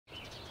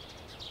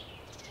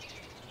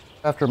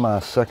After my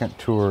second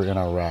tour in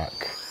Iraq,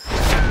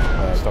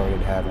 I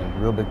started having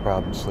real big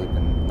problems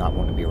sleeping, not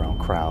wanting to be around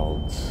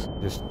crowds,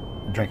 just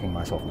drinking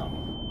myself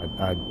numb.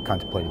 I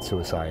contemplated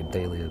suicide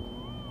daily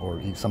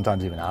or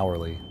sometimes even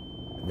hourly.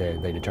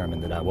 They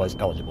determined that I was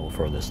eligible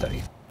for this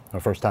study. The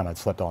first time I'd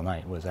slept all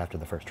night was after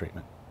the first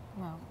treatment.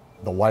 Wow.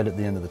 The light at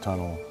the end of the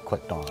tunnel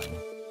clicked on.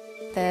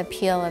 The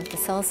appeal of the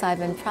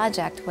psilocybin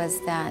project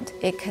was that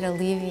it could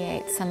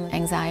alleviate some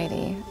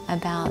anxiety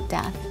about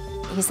death.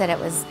 He said it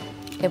was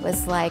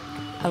like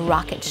a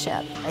rocket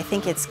ship. I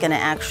think it's going to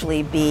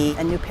actually be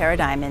a new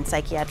paradigm in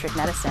psychiatric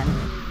medicine.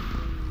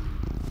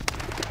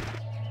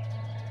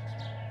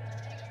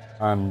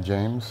 I'm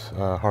James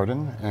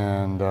Hardin,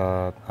 and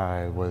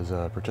I was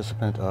a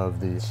participant of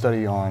the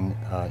study on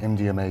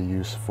MDMA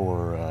use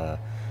for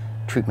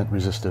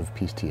treatment-resistant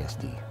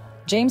PTSD.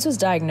 James was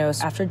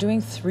diagnosed after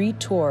doing 3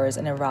 tours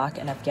in Iraq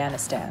and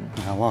Afghanistan.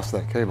 I lost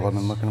that cable. I've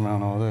been looking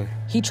around all day.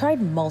 He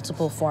tried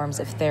multiple forms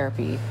of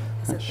therapy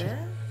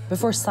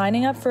before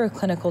signing up for a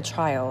clinical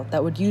trial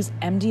that would use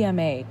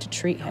MDMA to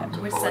treat him.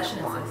 Which session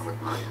is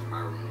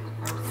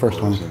this?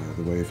 First one.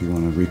 The way if you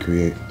want to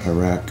recreate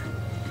Iraq,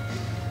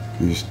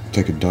 you just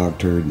take a dog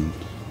turd and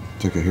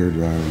take a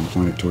hairdryer and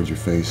point it towards your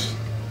face,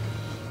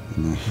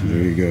 and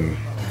there you go.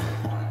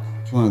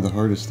 One of the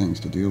hardest things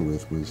to deal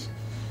with was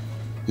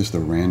just the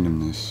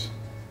randomness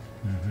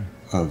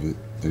of it.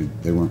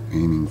 They weren't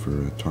aiming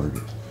for a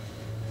target.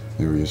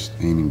 They were just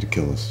aiming to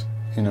kill us.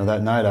 You know,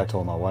 that night I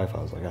told my wife,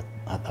 I was like,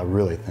 I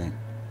really think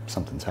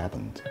something's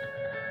happened.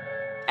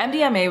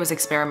 MDMA was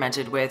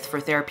experimented with for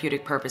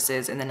therapeutic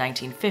purposes in the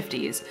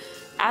 1950s,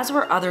 as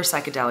were other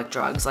psychedelic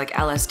drugs like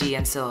LSD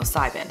and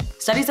psilocybin.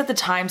 Studies at the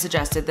time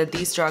suggested that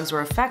these drugs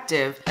were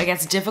effective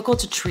against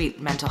difficult-to-treat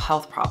mental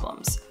health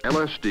problems.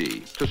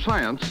 LSD. To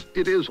science,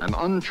 it is an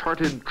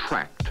uncharted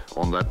tract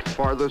on that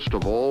farthest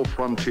of all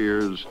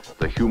frontiers,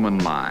 the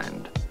human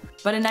mind.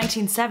 But in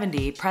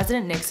 1970,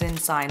 President Nixon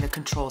signed the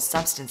Controlled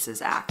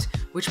Substances Act,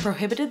 which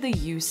prohibited the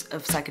use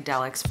of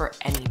psychedelics for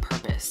any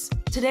purpose.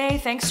 Today,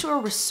 thanks to a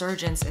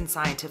resurgence in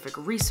scientific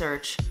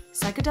research,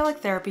 psychedelic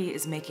therapy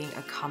is making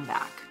a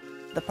comeback.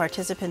 The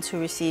participants who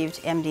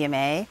received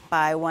MDMA,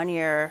 by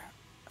 1-year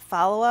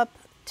follow-up,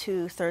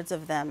 2/3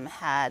 of them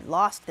had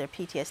lost their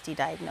PTSD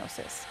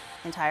diagnosis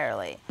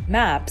entirely.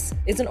 MAPS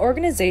is an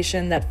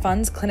organization that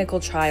funds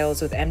clinical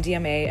trials with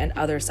MDMA and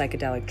other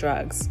psychedelic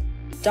drugs.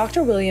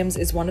 Dr. Williams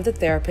is one of the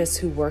therapists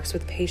who works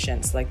with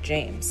patients like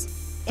James.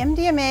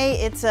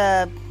 MDMA, it's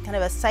a kind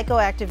of a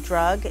psychoactive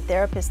drug.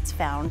 Therapists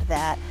found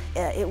that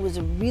it was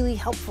really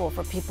helpful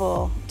for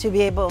people to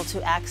be able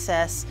to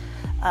access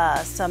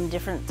some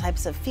different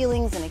types of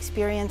feelings and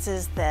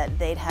experiences that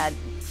they'd had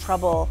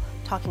trouble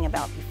talking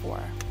about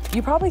before.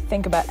 You probably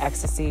think about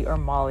ecstasy or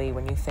Molly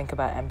when you think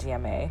about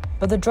MDMA,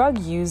 but the drug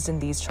used in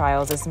these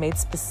trials is made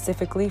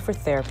specifically for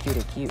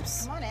therapeutic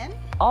use. Come on in.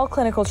 All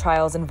clinical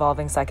trials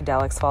involving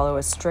psychedelics follow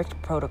a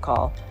strict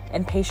protocol,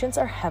 and patients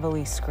are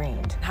heavily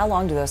screened. How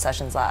long do those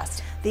sessions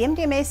last? The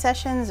MDMA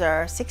sessions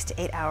are 6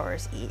 to 8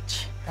 hours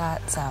each.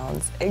 That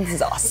sounds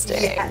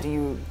exhausting. Yeah. Do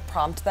you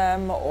prompt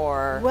them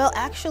or? Well,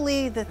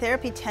 actually, the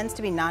therapy tends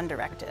to be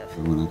non-directive.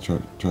 When I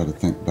try to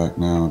think back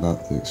now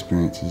about the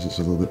experiences, it's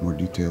a little bit more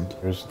detailed.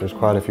 There's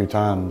quite a few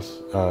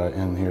times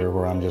in here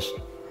where I'm just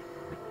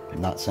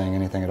not saying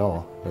anything at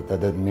all, but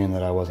that didn't mean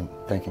that I wasn't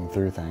thinking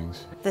through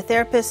things. The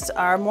therapists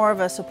are more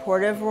of a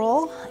supportive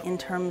role in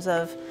terms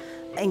of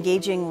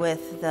engaging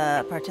with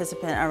the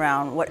participant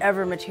around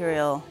whatever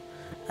material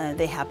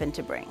they happen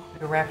to bring.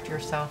 Direct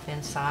yourself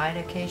inside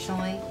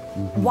occasionally.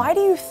 Why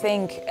do you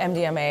think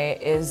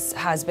MDMA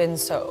has been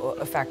so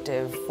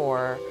effective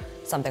for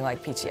something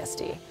like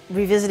PTSD?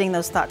 Revisiting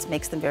those thoughts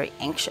makes them very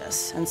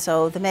anxious, and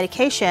so the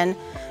medication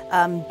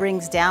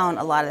brings down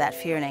a lot of that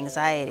fear and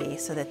anxiety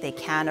so that they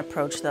can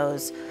approach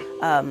those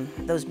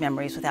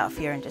memories without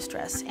fear and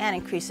distress, and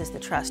increases the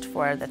trust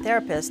for the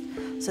therapist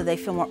so they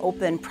feel more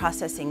open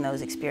processing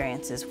those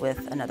experiences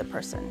with another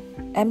person.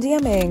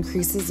 MDMA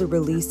increases the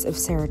release of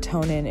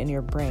serotonin in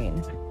your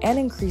brain and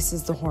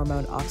increases the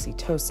hormone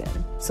oxytocin.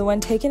 So when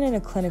taken in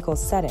a clinical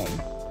setting,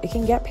 it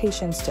can get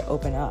patients to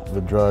open up.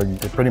 The drug,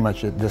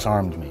 it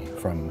disarmed me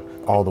from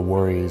all the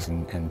worries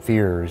and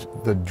fears.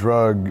 The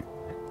drug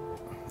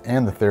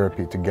and the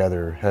therapy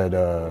together had,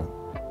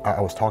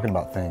 I was talking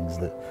about things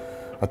that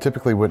I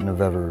typically wouldn't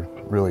have ever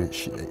really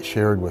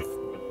shared with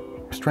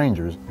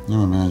strangers.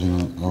 Now imagine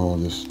it all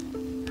just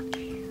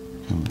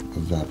kind of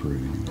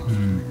evaporating off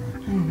me.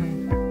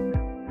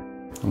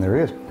 And there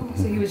he is.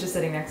 So he was just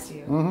sitting next to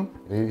you?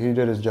 He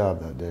did his job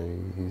that day.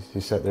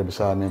 He sat there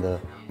beside me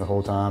the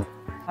whole time.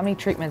 How many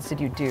treatments did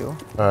you do?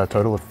 A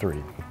total of 3.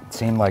 It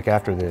seemed like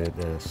after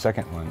the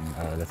second one,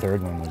 the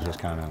third one was just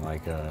kind of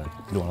like doing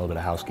a little bit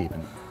of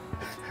housekeeping.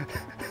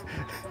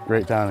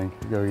 Great timing,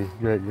 Yogi,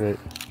 great.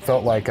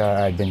 Felt like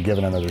I'd been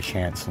given another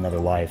chance, another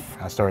life.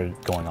 I started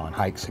going on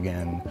hikes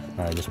again,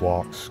 just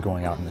walks,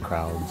 going out in the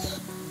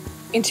crowds.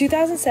 In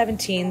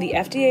 2017, the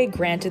FDA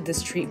granted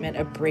this treatment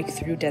a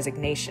breakthrough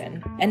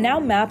designation, and now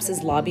MAPS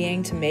is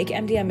lobbying to make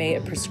MDMA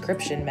a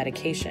prescription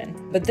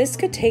medication. But this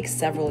could take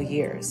several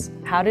years.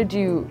 How did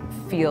you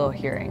feel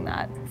hearing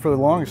that? For the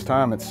longest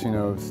time, it's,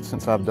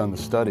 since I've done the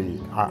study,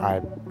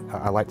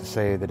 I like to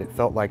say that it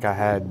felt like I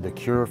had the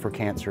cure for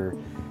cancer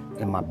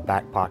in my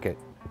back pocket,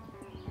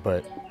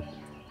 but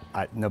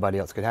nobody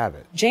else could have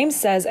it. James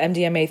says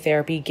MDMA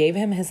therapy gave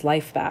him his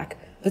life back,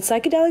 but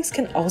psychedelics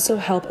can also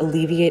help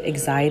alleviate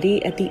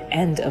anxiety at the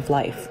end of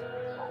life.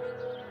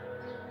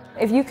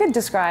 If you could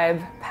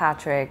describe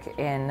Patrick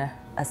in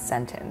a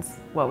sentence,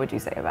 what would you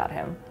say about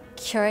him?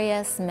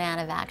 Curious man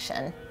of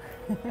action.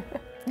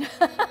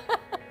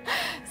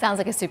 Sounds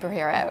like a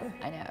superhero,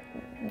 I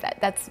know.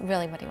 That's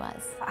really what he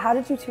was. How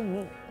did you two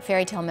meet?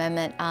 Fairy tale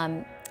moment,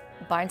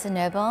 Barnes &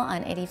 Noble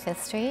on 85th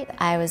Street.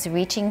 I was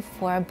reaching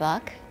for a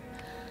book,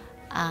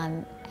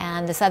 and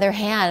this other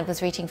hand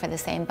was reaching for the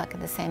same book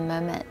at the same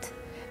moment.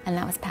 And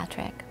that was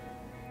Patrick.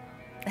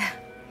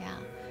 Yeah.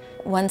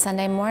 One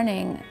Sunday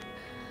morning,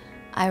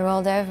 I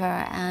rolled over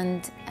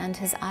and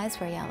his eyes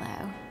were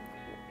yellow,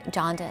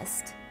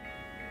 jaundiced.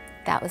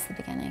 That was the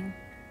beginning.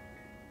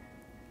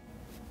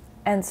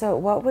 And so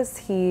what was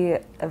he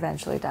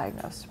eventually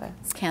diagnosed with?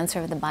 It's cancer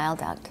of the bile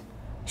duct.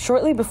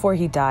 Shortly before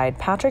he died,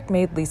 Patrick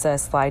made Lisa a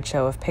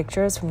slideshow of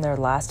pictures from their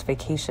last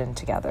vacation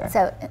together.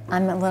 So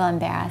I'm a little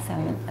embarrassed.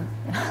 I'm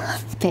in a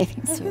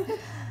bathing suit.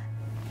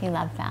 He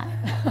loved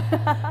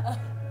that.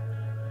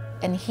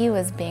 And he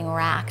was being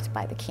racked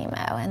by the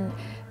chemo.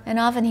 And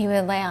often he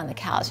would lay on the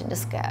couch and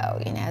just go,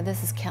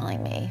 this is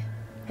killing me.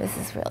 This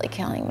is really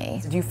killing me.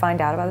 Did you find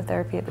out about the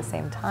therapy at the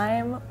same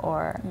time,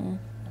 or?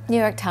 New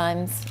York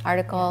Times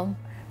article.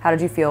 How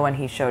did you feel when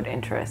he showed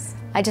interest?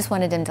 I just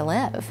wanted him to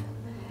live.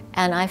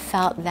 And I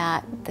felt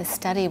that the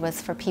study was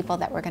for people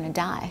that were going to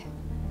die.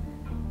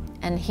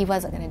 And he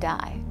wasn't going to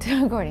die,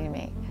 according to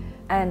me.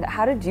 And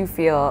how did you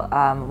feel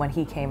when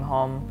he came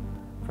home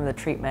from the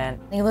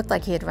treatment? He looked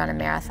like he had run a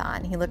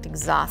marathon. He looked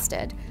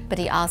exhausted, but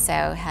he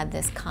also had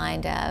this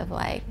kind of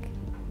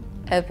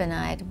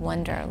open-eyed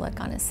wonder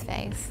look on his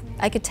face.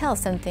 I could tell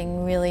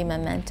something really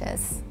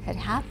momentous had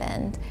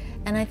happened,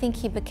 and I think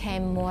he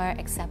became more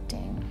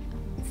accepting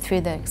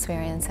through the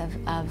experience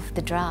of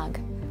the drug.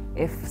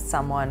 If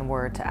someone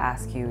were to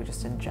ask you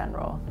just in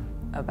general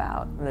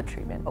about the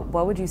treatment,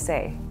 what would you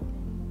say?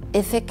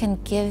 If it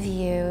can give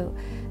you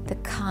the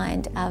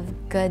kind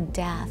of good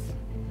death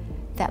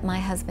that my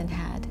husband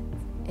had,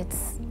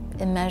 it's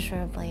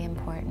immeasurably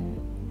important,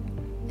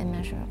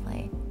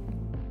 immeasurably.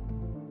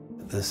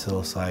 The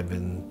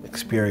psilocybin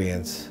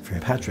experience for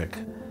Patrick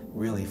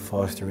really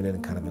fostered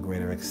in kind of a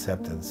greater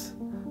acceptance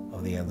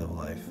of the end of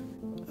life.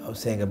 I was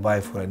saying goodbye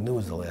for what I knew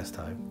was the last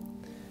time.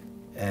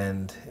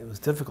 And it was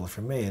difficult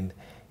for me, and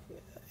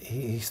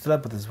he stood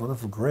up with this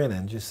wonderful grin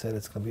and just said,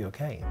 it's going to be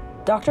okay.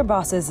 Dr.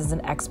 Bosses is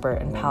an expert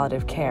in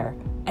palliative care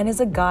and is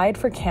a guide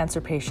for cancer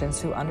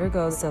patients who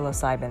undergo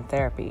psilocybin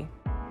therapy.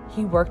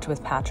 He worked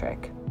with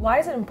Patrick. Why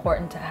is it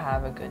important to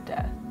have a good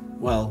death?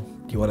 Well,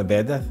 do you want a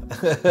bad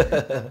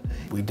death?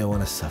 We don't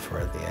want to suffer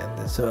at the end.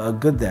 And so a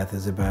good death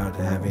is about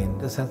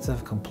having a sense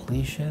of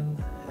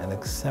completion and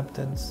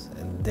acceptance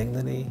and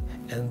dignity.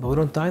 But we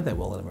don't die that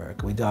well in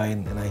America. We die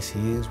in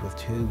ICUs with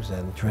tubes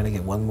and trying to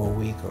get 1 more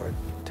week or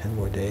 10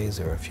 more days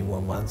or a few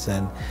more months.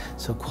 And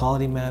so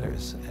quality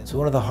matters. And so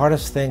one of the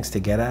hardest things to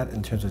get at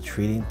in terms of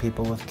treating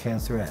people with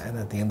cancer and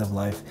at the end of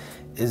life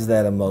is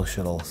that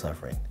emotional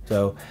suffering.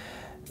 So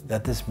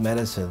that this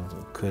medicine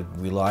could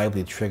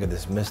reliably trigger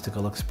this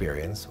mystical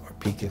experience or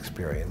peak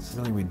experience,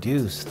 really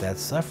reduce that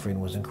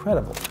suffering, was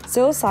incredible.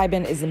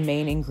 Psilocybin is the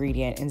main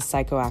ingredient in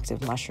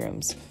psychoactive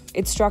mushrooms.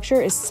 Its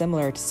structure is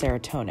similar to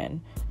serotonin,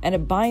 and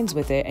it binds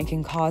with it and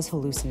can cause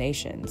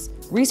hallucinations.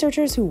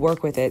 Researchers who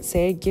work with it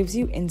say it gives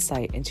you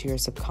insight into your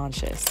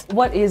subconscious.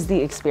 What is the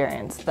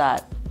experience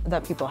that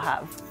people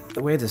have?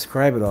 The way I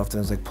describe it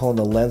often is like pulling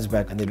the lens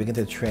back and they begin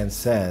to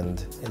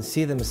transcend and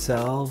see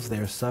themselves,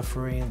 their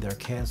suffering, their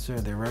cancer,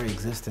 their very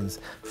existence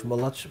from a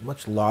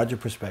much larger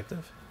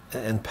perspective.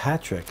 And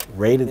Patrick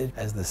rated it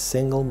as the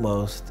single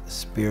most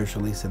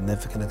spiritually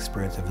significant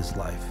experience of his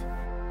life.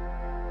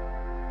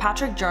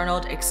 Patrick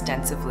journaled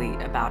extensively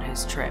about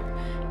his trip,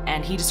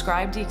 and he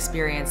described the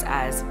experience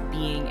as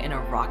being in a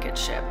rocket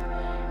ship.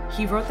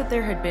 He wrote that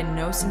there had been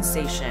no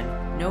sensation,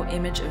 no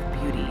image of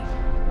beauty,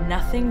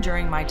 nothing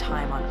during my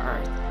time on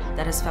Earth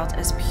that has felt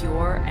as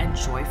pure and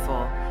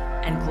joyful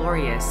and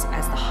glorious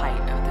as the height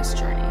of this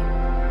journey.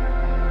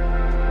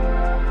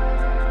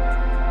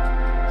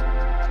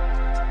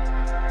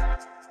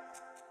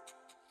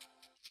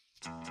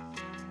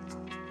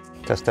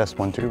 Test,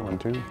 1, 2, 1,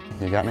 2.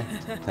 You got me?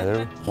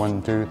 Hello?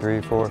 1, 2,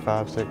 3, 4,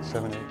 5, 6,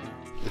 7, 8.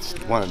 It's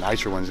one of the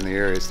nicer ones in the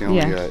area. It's the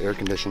only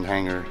air-conditioned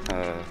hangar,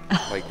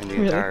 in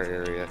the entire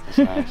area. It's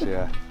nice,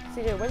 yeah.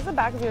 CJ, what does the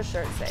back of your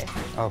shirt say?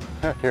 Oh,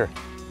 here.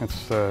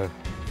 It's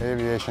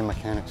Aviation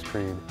Mechanics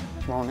Creed.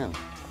 Come on in.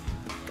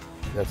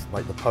 That's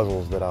like the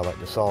puzzles that I like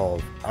to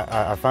solve.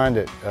 I find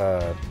it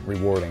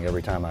rewarding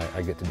every time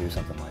I get to do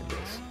something like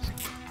this.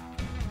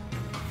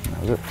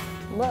 That was it.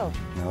 Whoa.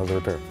 That was the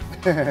repair.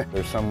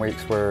 There's some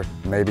weeks where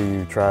maybe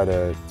you try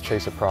to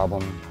chase a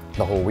problem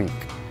the whole week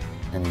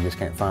and you just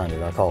can't find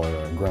it. I call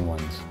it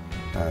gremlins.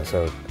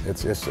 So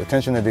it's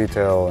attention to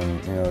detail,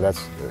 and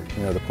that's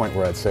the point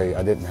where I'd say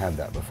I didn't have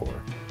that before.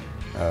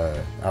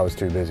 I was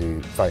too busy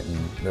fighting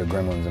the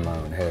gremlins in my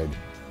own head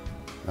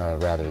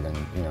rather than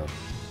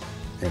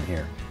in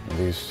here.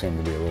 These seem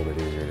to be a little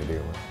bit easier to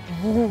deal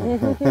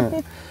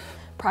with.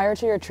 Prior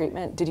to your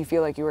treatment, did you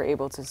feel like you were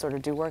able to sort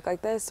of do work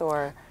like this,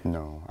 or?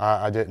 No,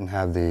 I didn't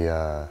have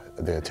the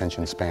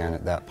attention span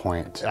at that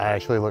point. I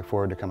actually look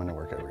forward to coming to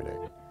work every day.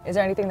 Is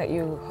there anything that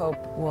you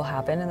hope will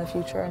happen in the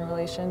future in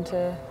relation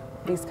to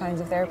these kinds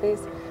of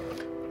therapies?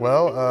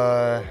 Well,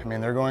 I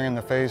mean, they're going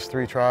into phase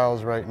 3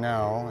 trials right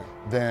now.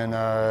 Then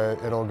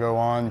it'll go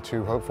on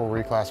to hopeful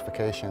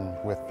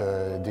reclassification with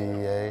the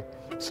DEA.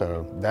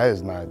 So that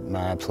is my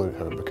absolute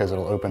hope, because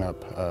it'll open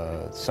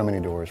up so many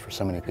doors for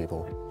so many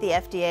people. The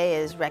FDA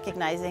is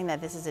recognizing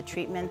that this is a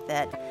treatment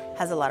that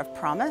has a lot of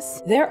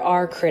promise. There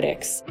are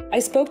critics. I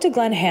spoke to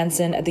Glenn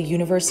Hansen at the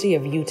University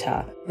of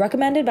Utah,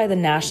 recommended by the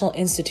National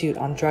Institute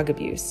on Drug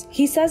Abuse.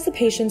 He says the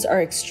patients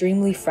are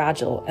extremely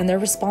fragile and their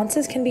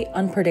responses can be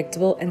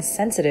unpredictable and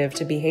sensitive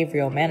to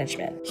behavioral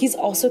management. He's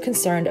also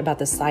concerned about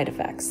the side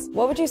effects.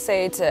 What would you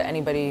say to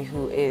anybody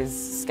who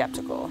is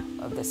skeptical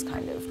of this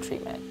kind of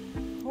treatment?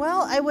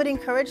 Well, I would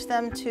encourage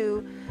them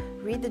to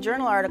read the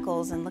journal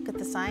articles and look at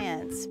the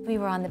science. We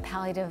were on the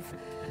palliative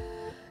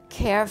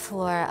care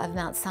floor of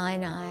Mount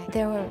Sinai.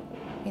 There were,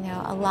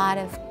 a lot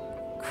of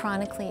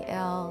chronically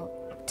ill,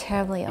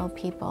 terribly ill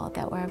people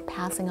that were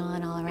passing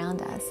on all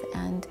around us,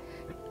 and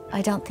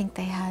I don't think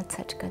they had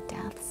such good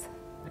deaths.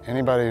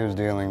 Anybody who's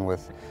dealing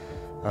with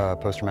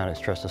post-traumatic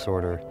stress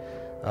disorder,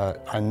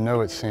 I know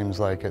it seems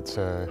like it's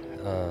an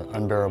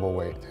unbearable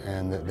weight,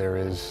 and that there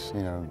is,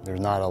 there's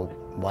not a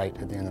light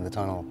at the end of the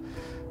tunnel.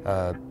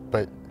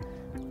 But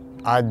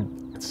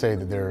I'd say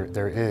that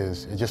there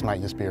is. It just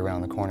might just be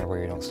around the corner where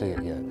you don't see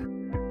it yet.